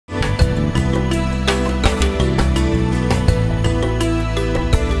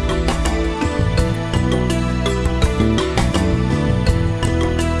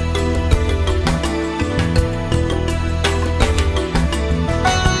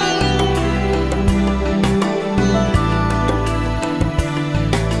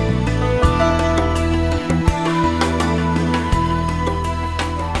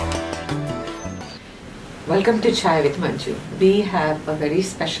Welcome to Chai with Manju. We have a very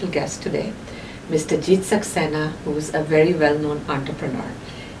special guest today, Mr. Jit Saxena, who is a very well-known entrepreneur.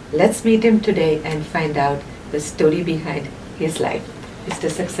 Let's meet him today and find out the story behind his life. Mr.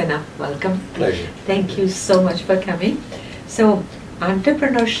 Saxena, welcome. Pleasure. Thank you so much for coming. So,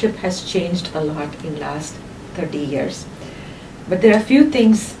 entrepreneurship has changed a lot in last 30 years. But there are a few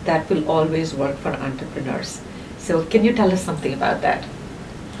things that will always work for entrepreneurs. So, can you tell us something about that?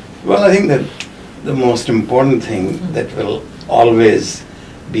 Well, I think that the most important thing that will always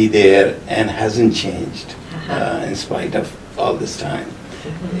be there and hasn't changed in spite of all this time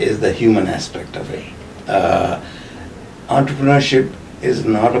is the human aspect of it. Entrepreneurship is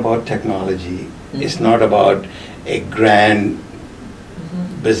not about technology. It's not about a grand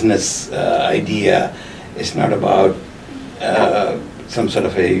business idea. It's not about some sort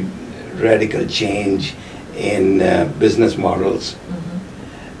of a radical change in business models.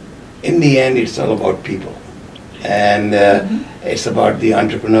 In the end, it's all about people. And it's about the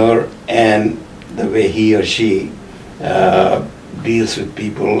entrepreneur and the way he or she deals with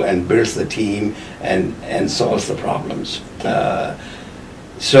people and builds the team and solves the problems.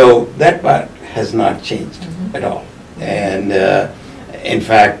 So that part has not changed at all. And in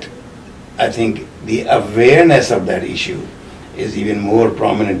fact, I think the awareness of that issue is even more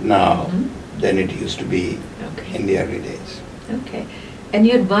prominent now than it used to be in the early days. Okay. And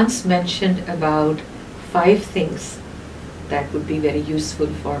you had once mentioned about 5 things that would be very useful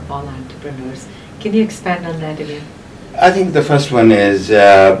for all entrepreneurs. Can you expand on that again? I think the first one is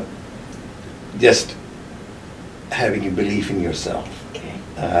just having a belief in yourself. Okay.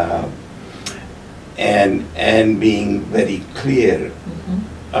 And being very clear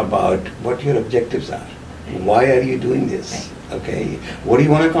about what your objectives are. Why are you doing this? Okay. What do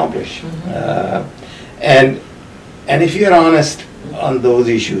you want to accomplish? And if you're honest on those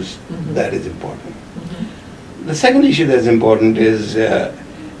issues, that is important. The second issue that's important is,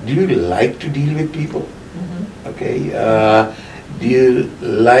 do you like to deal with people? Okay. Do you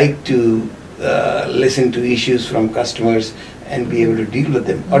like to listen to issues from customers and be able to deal with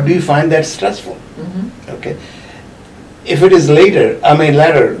them? Or do you find that stressful? Okay. If it is latter,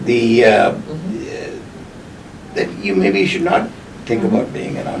 that you maybe should not think about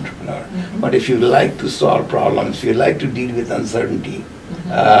being an entrepreneur. But if you like to solve problems, if you like to deal with uncertainty,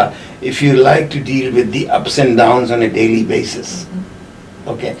 if you like to deal with the ups and downs on a daily basis,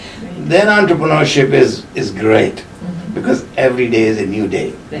 okay, then entrepreneurship is great because every day is a new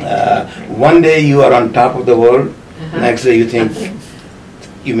day. One day you are on top of the world, next day you think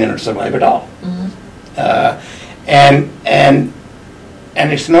you may not survive at all. And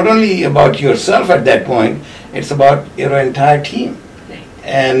it's not only about yourself at that point, it's about your entire team.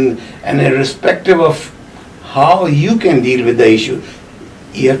 And irrespective of how you can deal with the issue,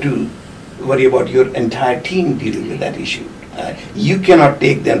 you have to worry about your entire team dealing with that issue. You cannot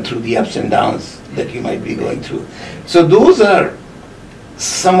take them through the ups and downs that you might be going through. So those are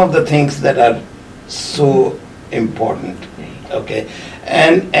some of the things that are so important. Okay,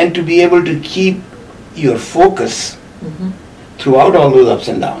 and to be able to keep your focus throughout all those ups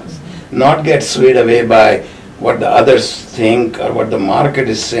and downs, not get swayed away by what the others think or what the market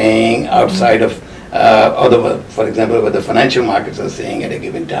is saying outside of, for example, what the financial markets are saying at a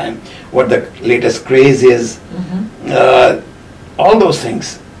given time, what the latest craze is. All those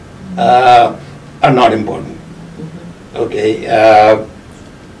things are not important. Okay.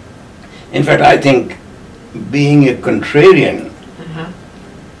 In fact, I think being a contrarian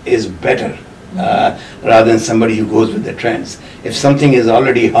is better rather than somebody who goes with the trends. If something is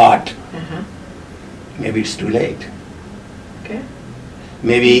already hot, maybe it's too late. Okay.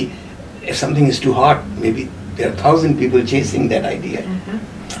 Maybe if something is too hot, maybe there are 1,000 people chasing that idea.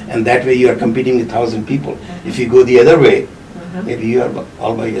 And that way you are competing with 1,000 people. If you go the other way, maybe you are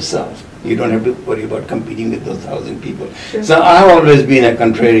all by yourself. You don't have to worry about competing with those 1,000 people. Sure. So I've always been a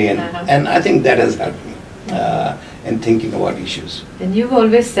contrarian, and I think that has helped me in thinking about issues. And you've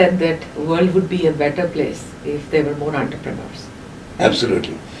always said that the world would be a better place if there were more entrepreneurs.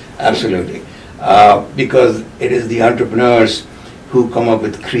 Absolutely, absolutely. Because it is the entrepreneurs who come up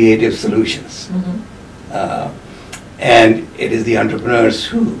with creative solutions. And it is the entrepreneurs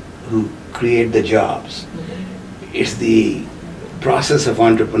who create the jobs. It's the process of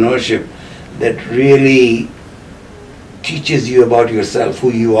entrepreneurship that really teaches you about yourself, who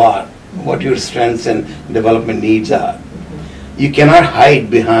you are, what your strengths and development needs are. You cannot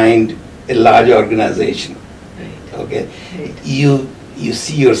hide behind a large organization. Okay, you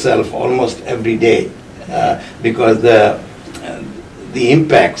see yourself almost every day because the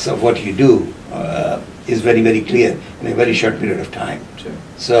impacts of what you do is very, very clear in a very short period of time. Sure.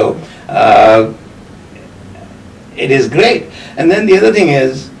 So it is great. And then the other thing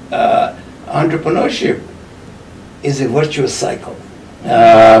is, entrepreneurship is a virtuous cycle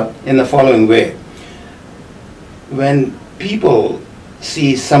in the following way. When people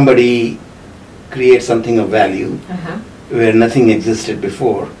see somebody create something of value where nothing existed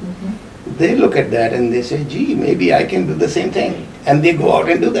before, they look at that and they say, gee, maybe I can do the same thing. And they go out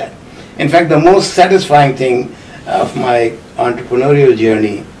and do that. In fact, the most satisfying thing of my entrepreneurial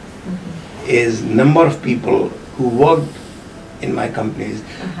journey is number of people who worked in my companies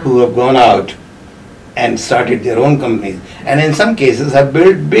who have gone out and started their own companies, and in some cases have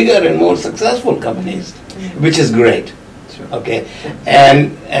built bigger and more successful companies, which is great. Okay,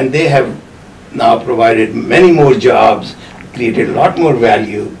 and they have now provided many more jobs, created a lot more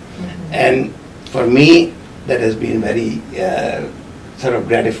value, and for me that has been very sort of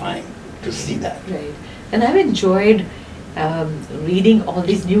gratifying to see that. Right, and I've enjoyed reading all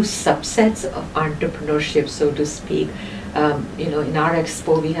these new subsets of entrepreneurship, so to speak. In our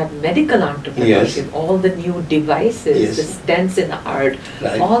expo we have medical entrepreneurship, all the new devices, the stents in the heart,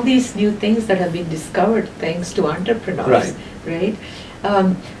 all these new things that have been discovered thanks to entrepreneurs, right?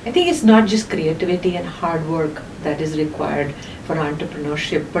 I think it's not just creativity and hard work that is required for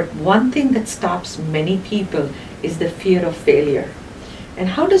entrepreneurship, but one thing that stops many people is the fear of failure. And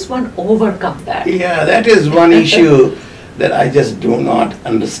how does one overcome that? Yeah, that is one issue that I just do not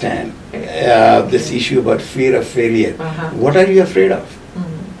understand. This issue about fear of failure. What are you afraid of?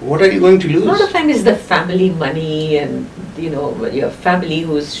 What are you going to lose? A lot of times it's the family money and your family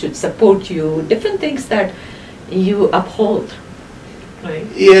who should support you, different things that you uphold. Right?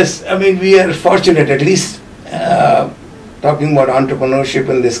 Yes, I mean we are fortunate, at least talking about entrepreneurship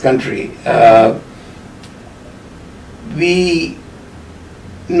in this country. We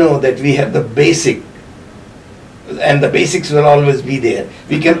know that we have the basic, and the basics will always be there.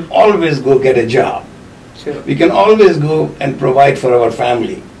 We can always go get a job. Sure. We can always go and provide for our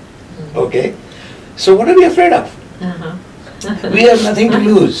family. Okay? So what are we afraid of? We have nothing to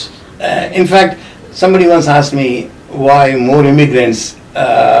lose. In fact, somebody once asked me why more immigrants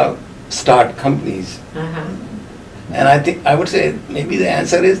start companies. And I would say maybe the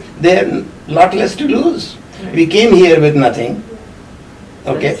answer is they have a lot less to lose. Right. We came here with nothing.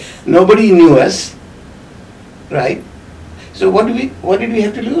 Okay? Nobody knew us. Right? So what did we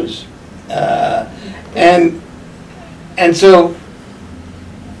have to lose? And so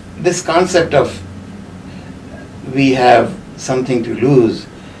this concept of we have something to lose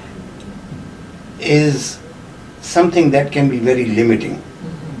is something that can be very limiting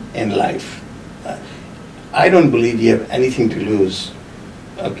in life. I don't believe you have anything to lose.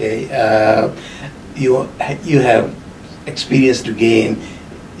 Okay? You have experience to gain.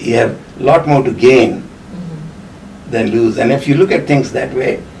 You have a lot more to gain than lose. And if you look at things that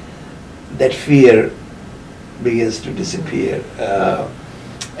way, that fear begins to disappear.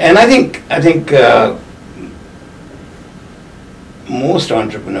 And I think most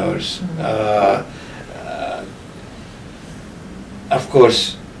entrepreneurs, of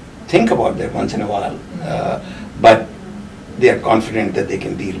course, think about that once in a while, but they are confident that they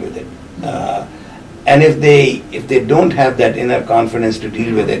can deal with it. And if they don't have that inner confidence to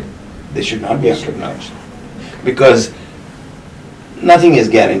deal with it, they should not be entrepreneurs. Because nothing is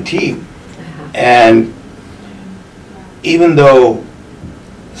guaranteed. And even though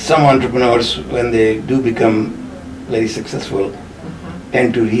some entrepreneurs, when they do become very successful,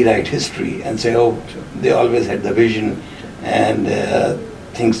 tend to rewrite history and say, oh, they always had the vision and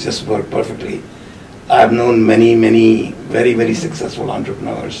things just worked perfectly. I've known many, many very, very successful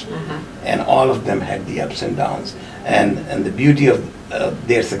entrepreneurs, and all of them had the ups and downs. And the beauty of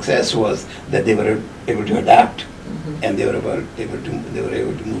their success was that they were able to adapt, and they were able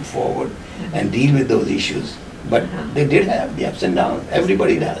to move forward and deal with those issues. But they did have the ups and downs.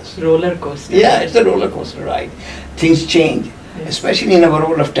 Everybody does. Roller coaster. Yeah, it's a roller coaster ride. Things change, especially in our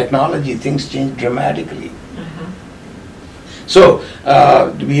world of technology. Things change dramatically. So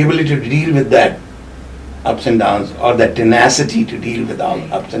to be able to deal with that ups and downs, or that tenacity to deal with all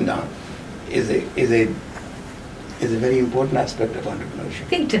ups and downs, is a very important aspect of entrepreneurship. I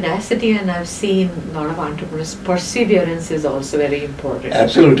think tenacity, and I've seen a lot of entrepreneurs, perseverance is also very important.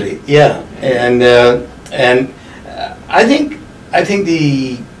 Absolutely, yeah, and I think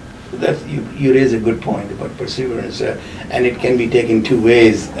that you raise a good point about perseverance, and it can be taken two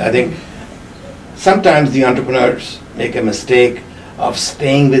ways. I think sometimes the entrepreneurs make a mistake of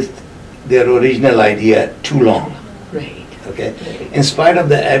staying with their original idea too long. Right. Okay. In spite of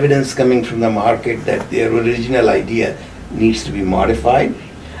the evidence coming from the market that their original idea needs to be modified,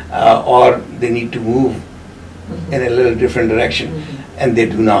 or they need to move in a little different direction, and they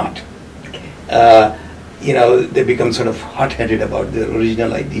do not. they become sort of hot-headed about their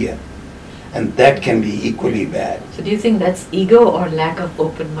original idea, and that can be equally bad. So do you think that's ego or lack of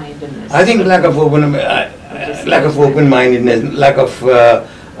open-mindedness? I think lack of open-mindedness, lack of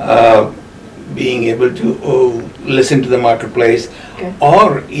being able to listen to the marketplace, Okay.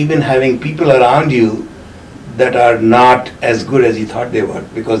 or even having people around you that are not as good as you thought they were,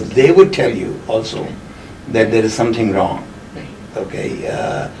 because they would tell you also that there is something wrong. Right. Okay,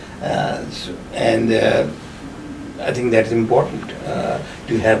 and I think that's important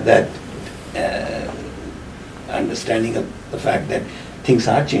to have that understanding of the fact that things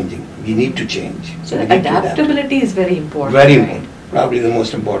are changing. We need to change. So we need to adapt. adaptability is very important. Very right? important, probably the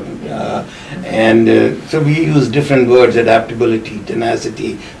most important. So we use different words: adaptability,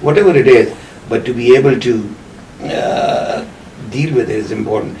 tenacity, whatever it is. But to be able to deal with it is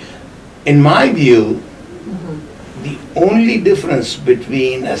important. In my view, the only difference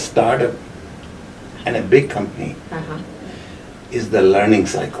between a startup and a big company is the learning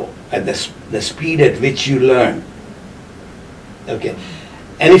cycle, at the speed at which you learn. Okay,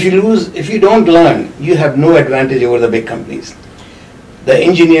 and if you don't learn, you have no advantage over the big companies. The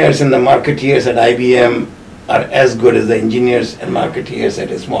engineers and the marketeers at IBM are as good as the engineers and marketeers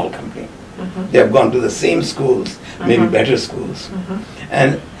at a small company. They have gone to the same schools, maybe better schools.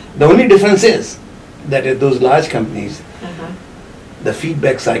 And the only difference is that at those large companies, the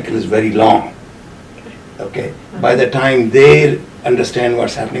feedback cycle is very long. Okay, by the time they understand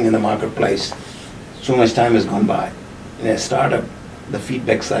what's happening in the marketplace, so much time has gone by. In a startup, the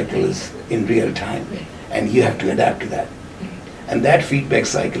feedback cycle is in real time, and you have to adapt to that. And that feedback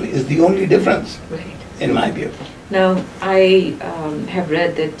cycle is the only difference, in my view. Now, I have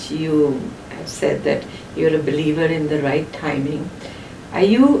read that you have said that you're a believer in the right timing. Are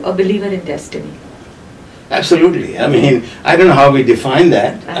you a believer in destiny? Absolutely. I mean, I don't know how we define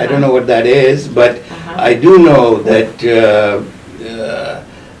that. I don't know what that is, but I do know that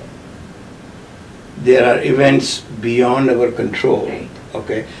there are events beyond our control,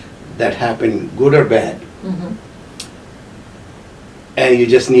 okay, that happen, good or bad. And you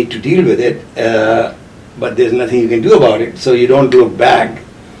just need to deal with it, but there's nothing you can do about it. So you don't look back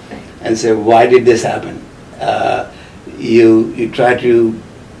and say, why did this happen? You try to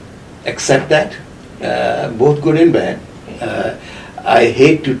accept that, both good and bad. I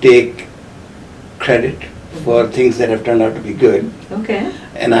hate to take credit for things that have turned out to be good. Okay.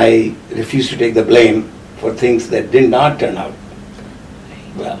 And I refuse to take the blame for things that did not turn out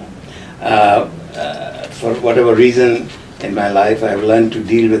well. For whatever reason in my life, I've learned to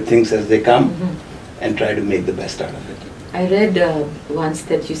deal with things as they come and try to make the best out of it. I read once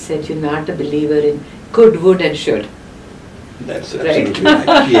that you said you're not a believer in could, would, and should. That's absolutely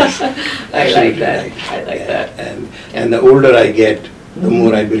right. Yes, I like that. Right. I like that. And the older I get, the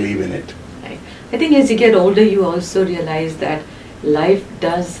more I believe in it. I think as you get older, you also realize that life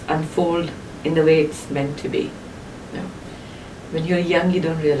does unfold in the way it's meant to be. No. When you're young, you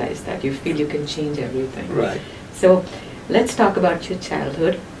don't realize that. You feel you can change everything. Right. So let's talk about your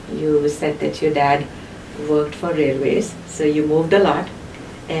childhood. You said that your dad worked for railways, so you moved a lot,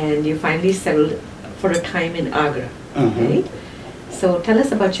 and you finally settled for a time in Agra. Right? So tell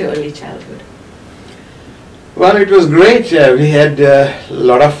us about your early childhood. Well, it was great. We had a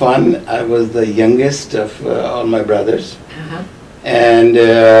lot of fun. I was the youngest of all my brothers, and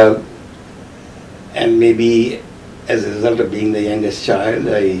maybe as a result of being the youngest child,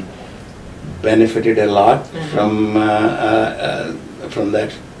 I benefited a lot from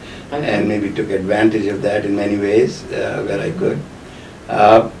that, and maybe took advantage of that in many ways where I could.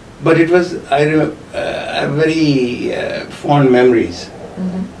 But it was, I have very fond memories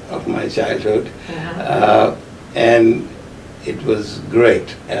of my childhood, and it was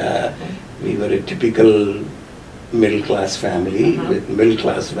great. We were a typical middle-class family with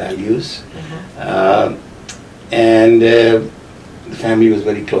middle-class values, and the family was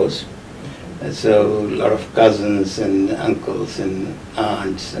very close. So a lot of cousins and uncles and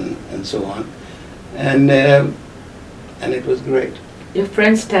aunts and so on, and it was great. Your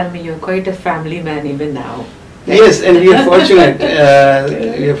friends tell me you're quite a family man even now. Yes, and we are fortunate.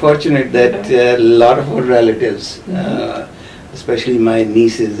 We are fortunate that a lot of our relatives, especially my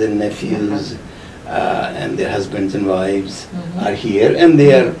nieces and nephews, and their husbands and wives, are here, and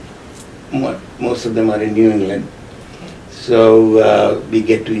they are most of them are in New England. So we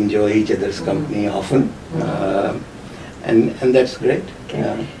get to enjoy each other's company often, and that's great.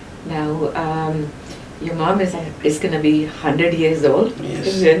 Okay. Now, your mom is going to be 100 years old.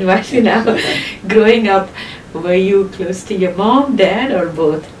 Yes. Imagine now, growing up, were you close to your mom, dad, or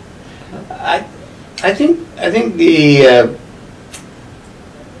both? I think the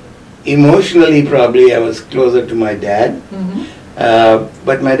emotionally, probably I was closer to my dad.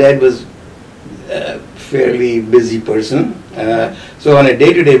 But my dad was a fairly busy person. So on a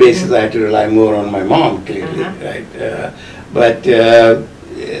day-to-day basis, I had to rely more on my mom, clearly, right? But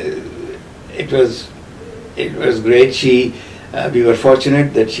it was great. We were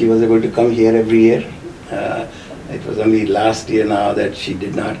fortunate that she was able to come here every year. It was only last year now that she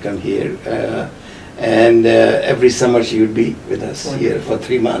did not come here. And every summer she would be with us here for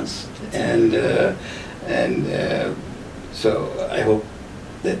 3 months. So I hope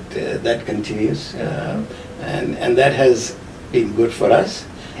that that continues. And that has been good for us,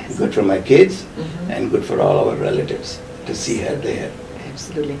 good for my kids, and good for all our relatives to see her there.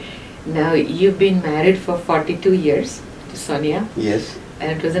 Absolutely. Now, you've been married for 42 years to Sonia. Yes.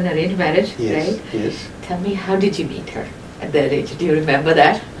 And it was an arranged marriage, Yes. right? Yes. Tell me, how did you meet her at that age? Do you remember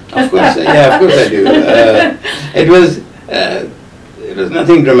that? Of course, yeah, of course I do. It was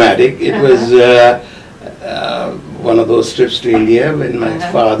nothing dramatic. It was one of those trips to India when my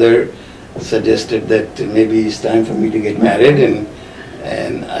father suggested that maybe it's time for me to get married,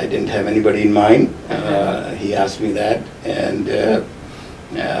 and I didn't have anybody in mind. He asked me that, and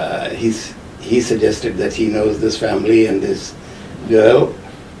he suggested that he knows this family and this girl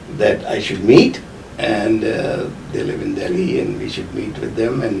that I should meet, and they live in Delhi, and we should meet with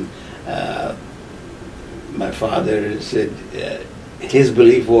them. And my father said his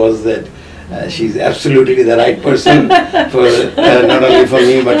belief was that she's absolutely the right person for not only for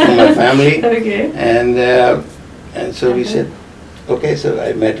me but for my family. Okay. And so we said, okay. So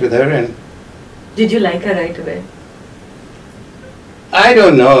I met with her, and did you like her right away? I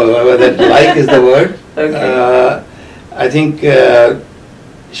don't know whether like is the word. Okay. I think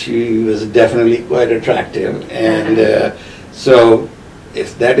she was definitely quite attractive, and so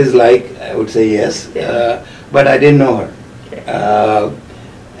if that is like, I would say yes. But I didn't know her. Okay.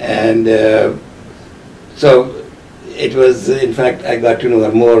 And so it was, in fact, I got to know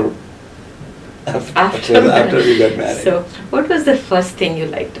her more after we got married. So what was the first thing you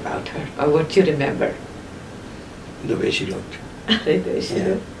liked about her, or what you remember? The way she looked. The way she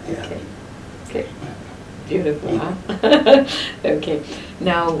looked? Yeah. Okay. Okay. Beautiful, huh? Okay.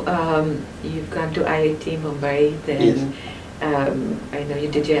 Now, you've gone to IIT Mumbai, then Yes. I know you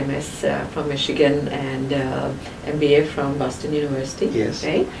did your MS from Michigan and MBA from Boston University, Yes.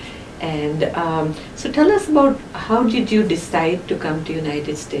 right? And so tell us about how did you decide to come to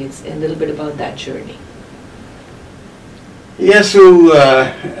United States, and a little bit about that journey. Yeah, so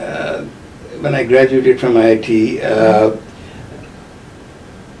when I graduated from IIT,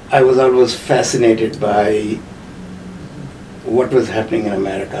 I was always fascinated by what was happening in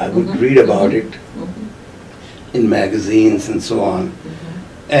America. I would read about it in magazines and so on.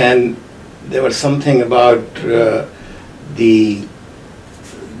 And there was something about the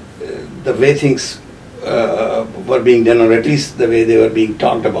way things were being done, or at least the way they were being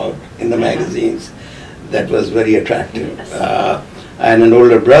talked about in the magazines, that was very attractive. Yes. I had an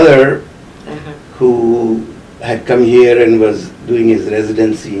older brother who had come here and was doing his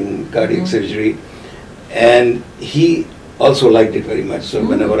residency in cardiac surgery, and he also liked it very much. So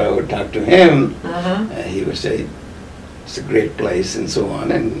whenever I would talk to him, he would say, it's a great place and so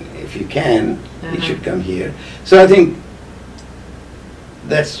on, and if you can, you should come here. So I think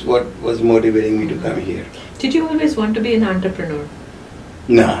that's what was motivating me to come here. Did you always want to be an entrepreneur?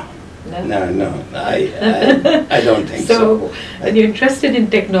 No. No? No. I don't think so. And you're interested in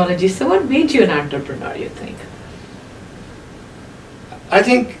technology, so what made you an entrepreneur, you think? I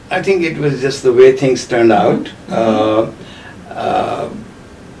think it was just the way things turned out.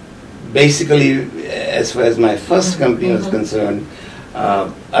 Basically, as far as my first company was concerned,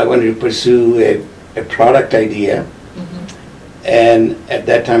 I wanted to pursue a product idea, and at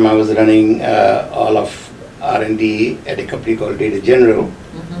that time I was running all of R&D at a company called Data General,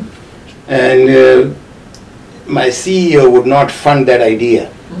 and my CEO would not fund that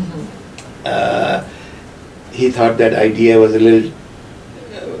idea. He thought that idea was a little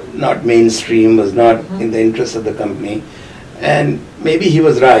not mainstream, was not in the interest of the company, and maybe he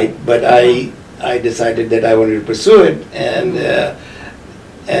was right, but I decided that I wanted to pursue it, and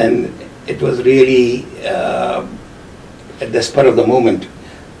it was really at the spur of the moment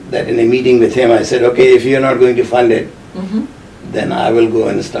that in a meeting with him I said, okay, if you're not going to fund it, then I will go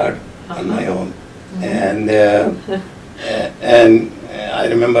and start on my own. And I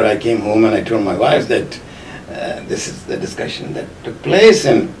remember I came home and I told my wife that this is the discussion that took place,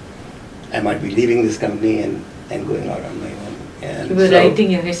 and I might be leaving this company and going out on my own. And you were writing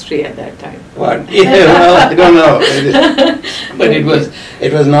your history at that time. What? Yeah, well, I don't know. But it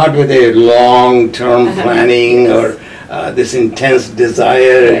was not with a long-term planning, or this intense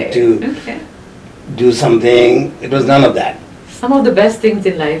desire to do something. It was none of that. Some of the best things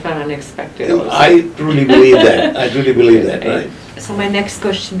in life are unexpected. You know, I truly believe that. I truly believe that, right. So my next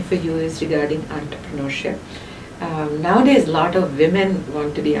question for you is regarding entrepreneurship. Nowadays, a lot of women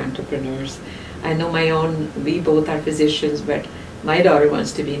want to be entrepreneurs. I know my own, we both are physicians, but my daughter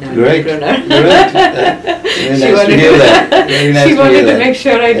wants to be an entrepreneur. Great. Very nice to hear that. Very nice she wanted to that. make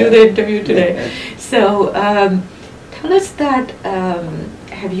sure I do the interview today. So tell us that,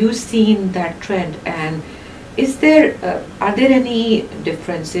 have you seen that trend, and is there, are there any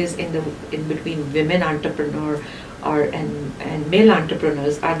differences in between women entrepreneur and male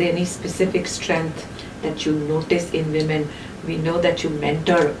entrepreneurs? Are there any specific strength that you notice in women? We know that you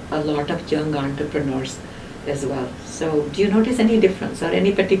mentor a lot of young entrepreneurs as well. So do you notice any difference or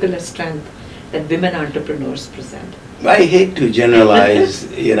any particular strength that women entrepreneurs present? I hate to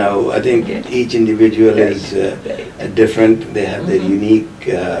generalize, you know, I think each individual is different. They have their unique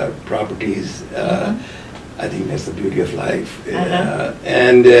properties. I think that's the beauty of life.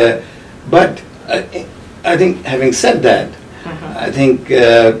 But I think having said that, I think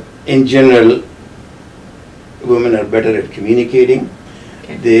in general, women are better at communicating.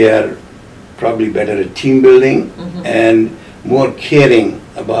 They are probably better at team building and more caring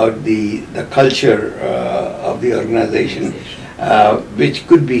about the culture of the organization, which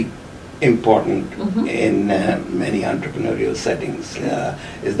could be important in many entrepreneurial settings.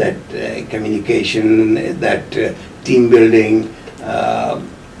 Is that communication, is that team building?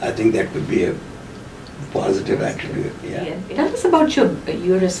 I think that could be a positive attribute. Tell us about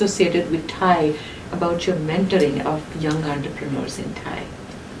you're associated with Thai, about your mentoring of young entrepreneurs in Thai.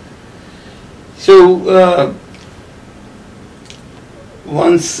 So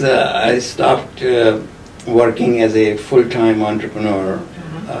once I stopped working as a full-time entrepreneur,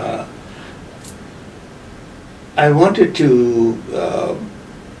 I wanted to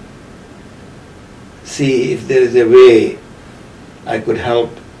see if there is a way I could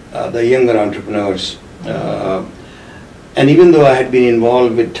help the younger entrepreneurs. And even though I had been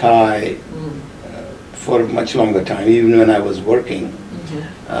involved with Thai for a much longer time, even when I was working,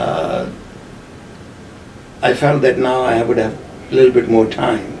 I felt that now I would have a little bit more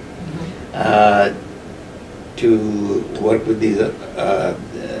time to work with these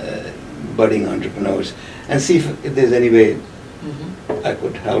budding entrepreneurs and see if there's any way I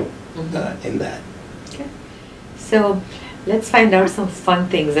could help in that. Okay. So let's find out some fun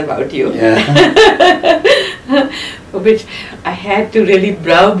things about you. Which I had to really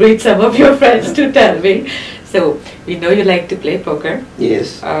browbeat some of your friends to tell me. So we know you like to play poker.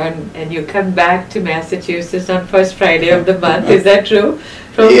 Yes. And you come back to Massachusetts on first Friday of the month. Is that true?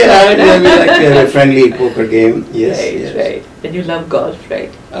 From Florida? Yeah, we like to have a friendly poker game. Yes. Right. And you love golf,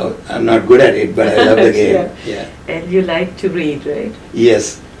 right? Oh, I'm not good at it, but I love the game. And you like to read, right?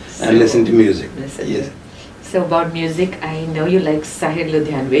 Yes. So, and listen to music. Yes. So about music, I know you like Sahir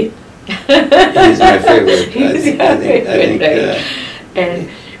Ludhianvi. He's my favorite. He's your favorite, right? And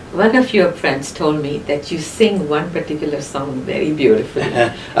one of your friends told me that you sing one particular song very beautifully.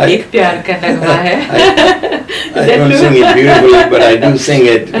 Ek Pyar Ka Nagma Hai. I don't sing it beautifully, but I do sing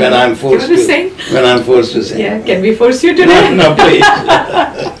it when I'm forced to sing. When I'm forced to sing. Yeah, can we force you today? No, please.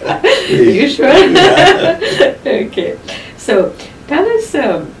 Are you sure? Okay. So tell us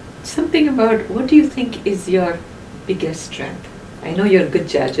something about what do you think is your biggest strength? I know you're a good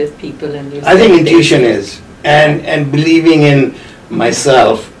judge of people, and you. I think intuition is, and believing in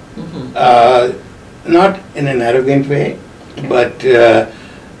myself. Not in an arrogant way, but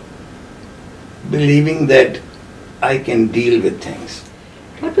believing that I can deal with things.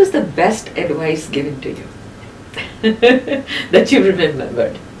 What was the best advice given to you that you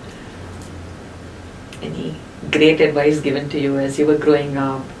remembered? Any great advice given to you as you were growing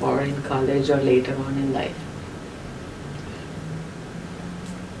up or in college or later on in life?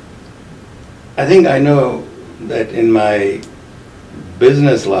 I think I know that in my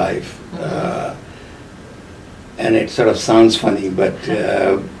business life, and it sort of sounds funny, but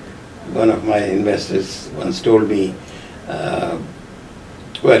one of my investors once told me,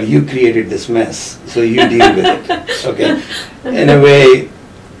 well, you created this mess, so you deal with it. Okay. In a way,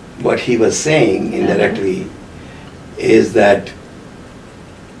 what he was saying indirectly is that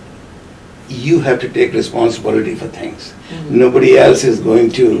you have to take responsibility for things. Nobody else is going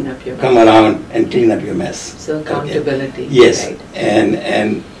to come around and clean up your mess. So accountability. Okay. Yes, right.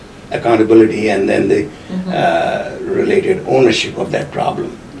 and accountability, and then the related ownership of that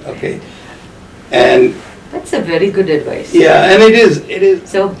problem. Okay, and that's a very good advice. Yeah, and it is.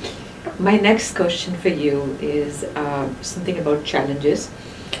 So my next question for you is something about challenges.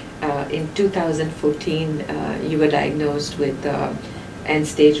 in 2014, you were diagnosed with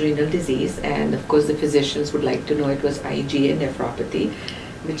end-stage renal disease, and of course the physicians would like to know it was IgA nephropathy,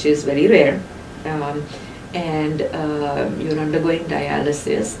 which is very rare. And you're undergoing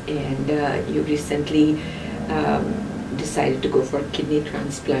dialysis, and you recently decided to go for kidney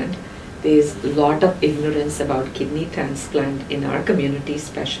transplant. There's a lot of ignorance about kidney transplant in our community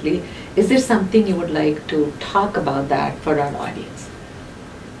especially. Is there something you would like to talk about that for our audience?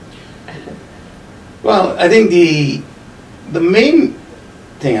 Well, I think the main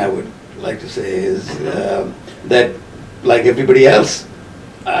thing I would like to say is that, like everybody else,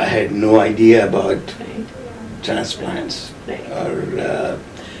 I had no idea about transplants,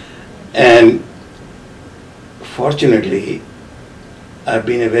 and fortunately, I've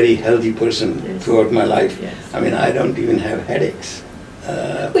been a very healthy person throughout my life. I mean, I don't even have headaches.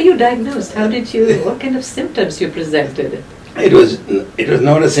 Who were you diagnosed? How did you? What kind of symptoms you presented? It was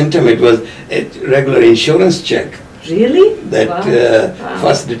not a symptom. It was a regular insurance check. Really? That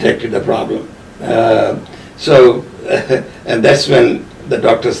first detected the problem. And that's when the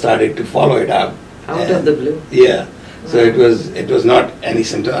doctor started to follow it up. Out of the blue. Yeah. So it was not any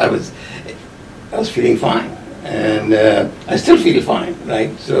symptom. I was feeling fine, and I still feel fine,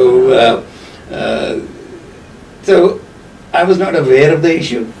 right? So I was not aware of the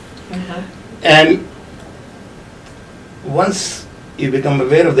issue, and once you become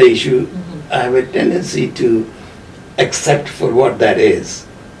aware of the issue, I have a tendency to accept for what that is,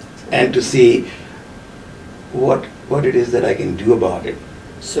 and to see what it is that I can do about it.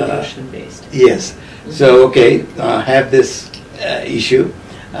 Solution based. Yes. So okay, I have this issue.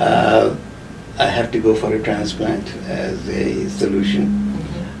 I have to go for a transplant as a solution.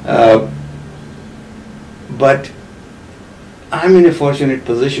 But I'm in a fortunate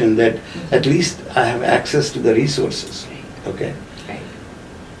position that at least I have access to the resources. Okay.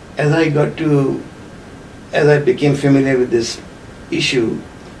 As I became familiar with this issue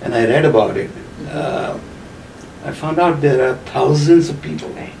and I read about it, I found out there are thousands of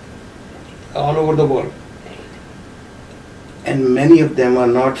people all over the world, and many of them are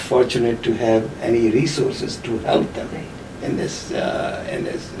not fortunate to have any resources to help them in this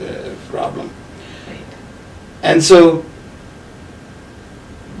problem. And so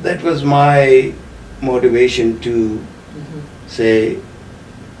that was my motivation to say,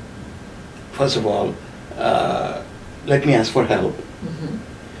 first of all, let me ask for help,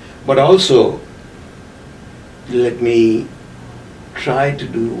 but also let me try to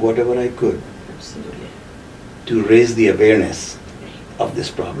do whatever I could to raise the awareness of this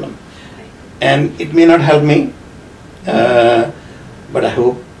problem. And it may not help me, but I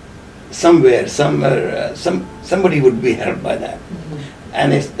hope somewhere, somebody would be helped by that.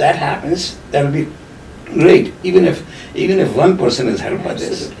 And if that happens, that will be great. Even if one person is helped by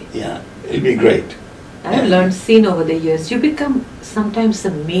this, yeah, it'll be great. I have seen over the years, you become sometimes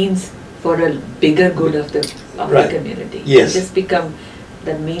a means for a bigger good of the community. Yes. You just become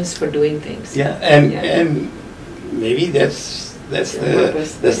the means for doing things. Yeah, and maybe that's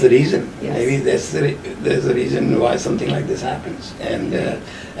the reason. Yes. Maybe there's the reason why something like this happens, and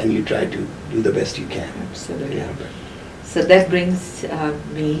you try to do the best you can. Absolutely. Yeah. So that brings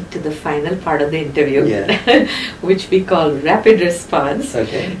me to the final part of the interview, which we call rapid response.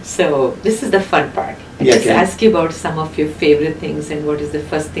 Okay. So this is the fun part. I just ask you about some of your favorite things and what is the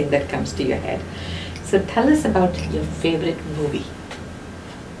first thing that comes to your head. So tell us about your favorite movie.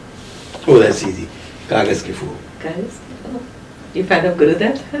 Oh, that's easy. Kagaz Ki Phool. Kagaz Ki Phool. You fan of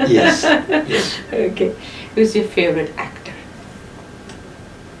Gurudev? Yes. Yes. Okay. Who's your favorite actor?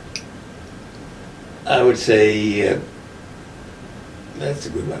 I would say that's a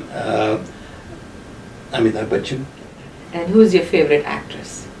good one. Amitabh Bachchan. And who's your favorite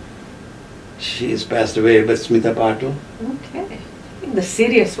actress? She has passed away, but Smita Patil. Okay. The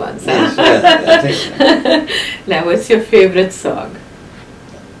serious ones, huh? Yes, yeah, I think so. Now, what's your favorite song?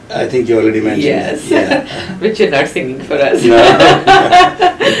 I think you already mentioned. Yes. Yeah. Which you're not singing for us. No.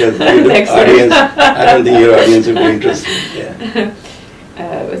 Because audience, I don't think your audience would be interested. Yeah.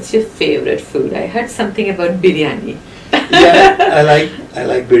 What's your favorite food? I heard something about biryani. Yeah, I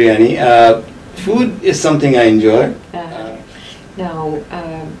like biryani. Food is something I enjoy. Now,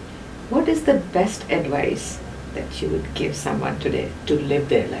 what is the best advice that you would give someone today to live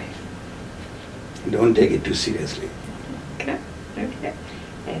their life? Don't take it too seriously. Okay. Okay.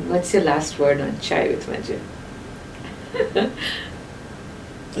 And what's your last word on Chai with Manju?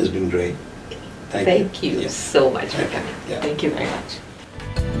 It's been great. Thank you Yeah. so much for coming. Yeah. Thank you very much.